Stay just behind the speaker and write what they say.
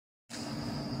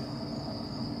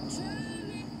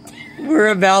We're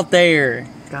about there.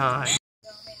 God.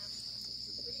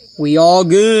 We all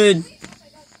good.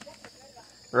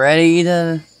 Ready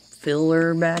to fill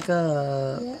her back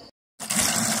up. Yeah.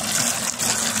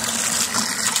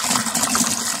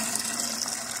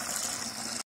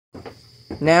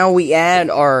 Now we add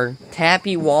our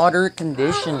tappy water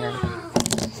conditioner.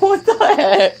 What the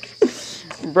heck?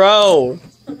 Bro.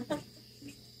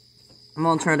 I'm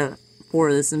gonna try to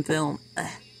pour this in film.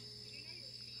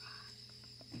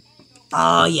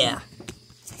 Oh, yeah.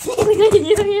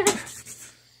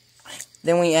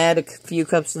 Then we add a few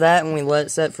cups of that and we let it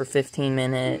set for 15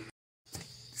 minutes.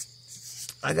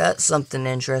 I got something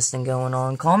interesting going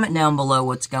on. Comment down below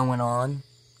what's going on.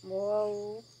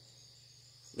 Whoa.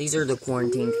 These are the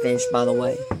quarantine fish, by the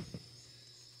way.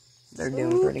 They're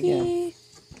doing pretty good.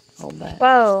 Hold that.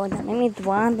 Whoa, that made me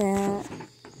throw it.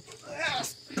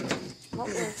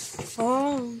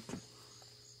 Oh.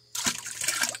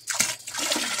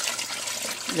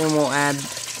 Then we'll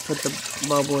put the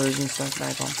bubblers and stuff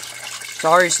back on.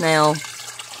 Sorry, snail.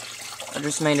 I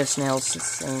just made a snail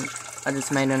sink. I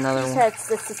just made another one. That's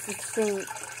the sink.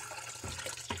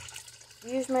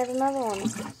 You just made another one.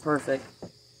 Perfect.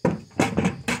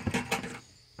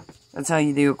 That's how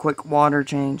you do a quick water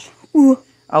change. Ooh.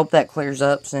 I hope that clears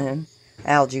up soon.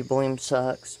 Algae bloom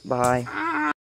sucks. Bye.